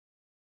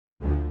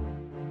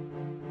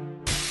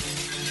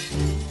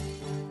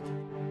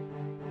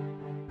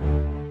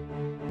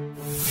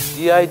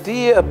The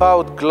idea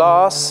about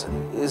glass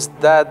is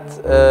that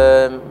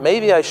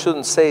maybe I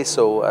shouldn't say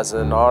so as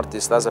an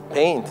artist, as a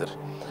painter,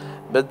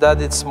 but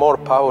that it's more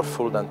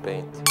powerful than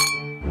paint.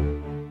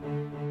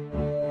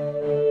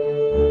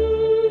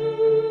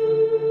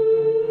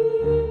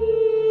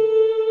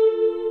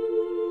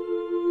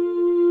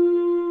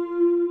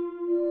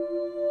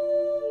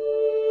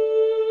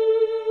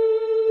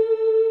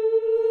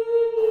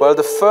 Well,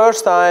 the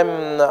first time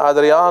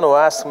Adriano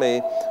asked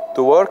me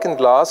to work in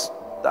glass,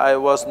 I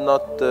was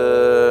not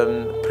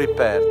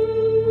prepared.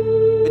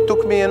 It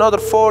took me another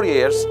 4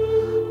 years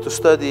to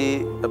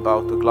study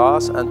about the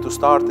glass and to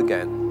start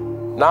again.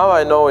 Now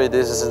I know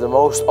this is the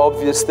most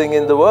obvious thing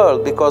in the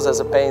world, because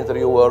as a painter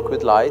you work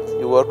with light,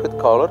 you work with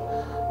color.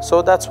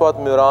 So that's what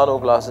Murano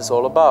glass is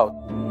all about.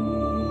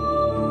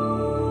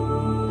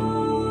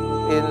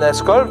 In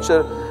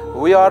sculpture,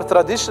 we are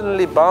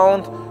traditionally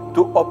bound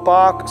to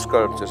opaque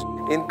sculptures.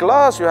 In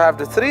glass you have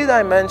the 3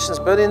 dimensions,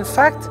 but in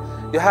fact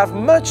you have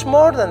much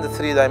more than the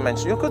 3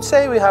 dimensions. You could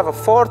say we have a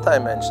 4th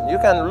dimension. You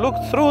can look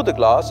through the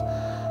glass.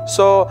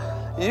 So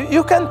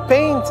you can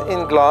paint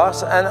in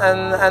glass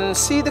and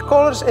see the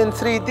colors in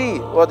 3D,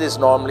 what is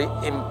normally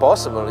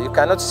impossible. You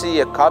cannot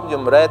see a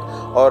cadmium red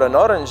or an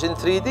orange in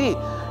 3D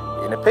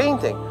in a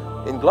painting.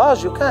 In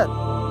glass you can.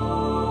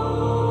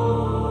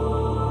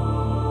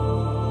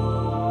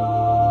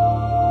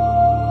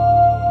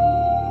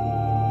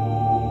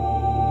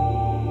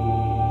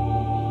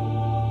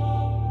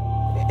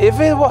 If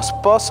it was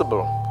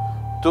possible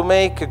to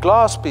make a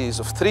glass piece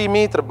of 3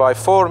 meters by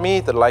 4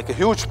 meters, like a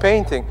huge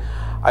painting,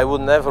 I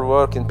would never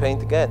work in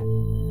paint again.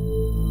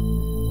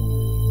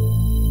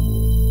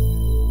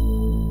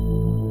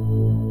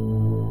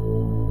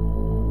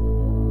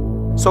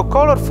 So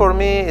color for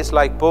me is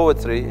like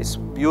poetry, it's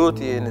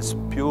beauty in its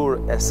pure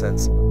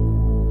essence.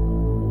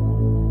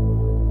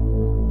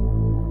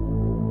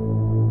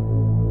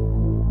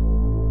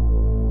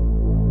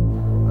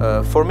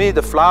 For me,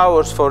 the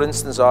flowers, for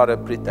instance, are a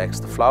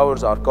pretext. The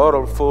flowers are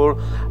colorful.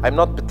 I'm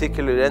not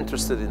particularly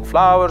interested in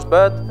flowers,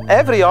 but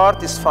every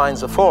artist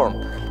finds a form.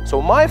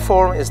 So my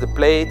form is the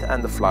plate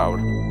and the flower.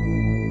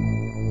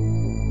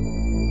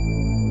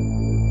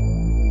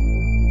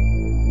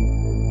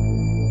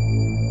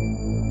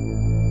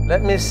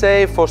 Let me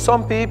say, for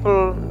some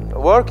people,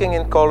 working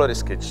in color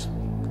is kitsch.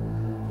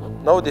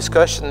 No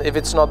discussion. If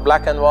it's not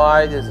black and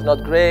white, it's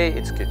not gray,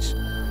 it's kitsch.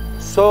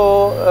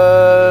 So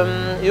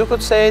you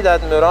could say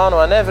that Murano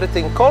and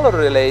everything color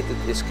related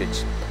is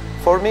kitsch.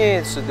 For me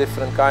it's a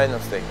different kind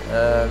of thing.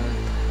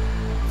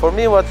 For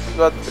me what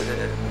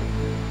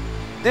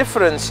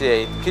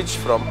differentiates kitsch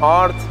from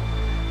art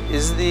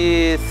is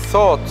the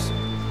thought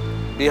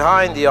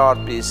behind the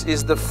art piece,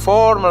 is the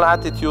formal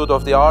attitude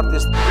of the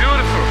artist.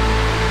 Beautiful!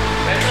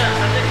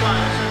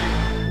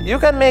 You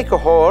can make a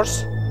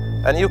horse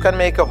and you can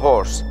make a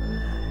horse.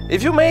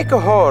 If you make a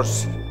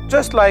horse,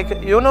 just like,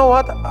 you know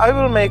what, I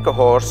will make a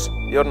horse,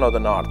 you're not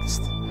an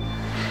artist.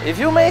 If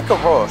you make a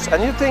horse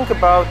and you think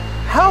about,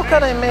 how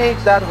can I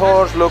make that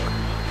horse look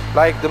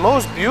like the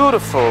most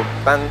beautiful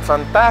and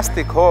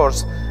fantastic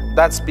horse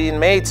that's been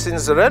made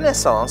since the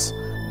Renaissance,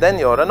 then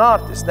you're an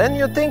artist. Then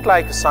you think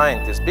like a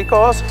scientist,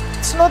 because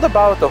it's not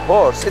about the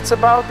horse, it's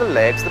about the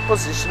legs, the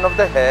position of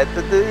the head,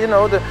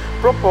 the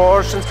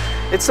proportions.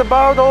 It's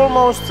about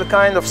almost a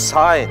kind of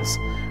science.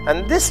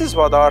 And this is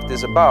what art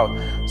is about.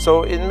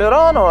 So in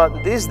Murano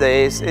these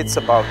days, it's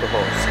about the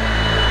horse.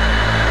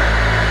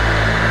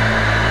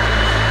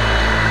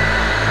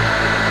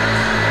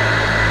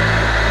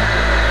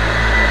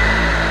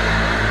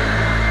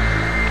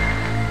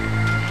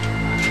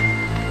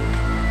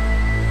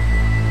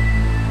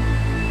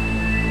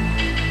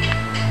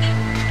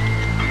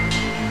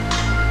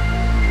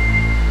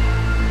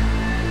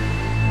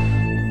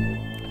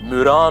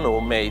 Murano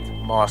made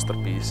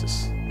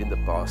masterpieces in the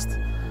past.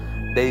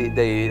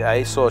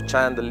 I saw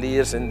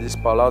chandeliers in these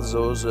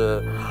palazzos,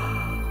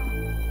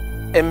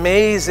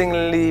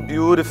 amazingly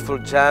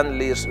beautiful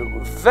chandeliers,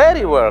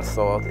 very well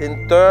thought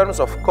in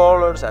terms of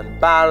colors and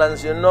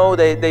balance. You know,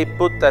 they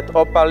put that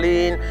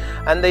opaline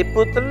and they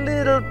put a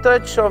little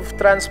touch of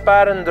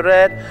transparent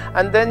red,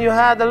 and then you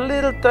had a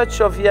little touch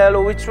of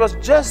yellow, which was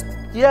just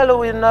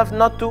yellow enough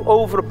not to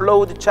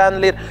overblow the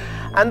chandelier.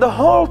 And the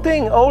whole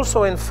thing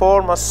also in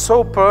form was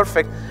so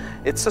perfect.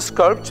 It's a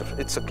sculpture,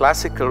 it's a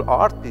classical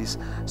art piece.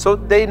 So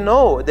they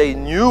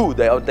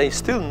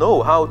still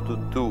know how to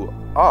do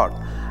art.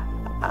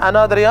 And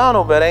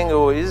Adriano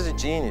Berengo is a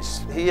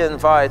genius. He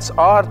invites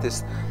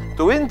artists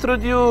to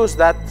introduce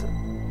that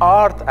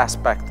art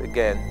aspect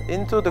again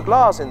into the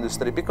glass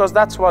industry, because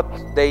that's what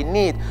they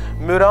need.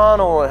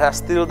 Murano has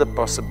still the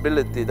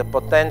possibility, the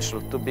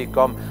potential to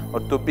become or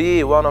to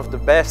be one of the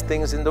best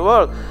things in the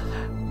world.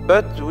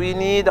 But we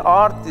need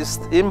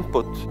artist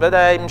input. But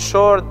I'm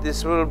sure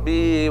this will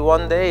be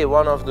one day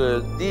one of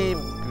the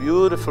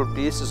beautiful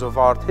pieces of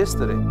art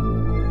history.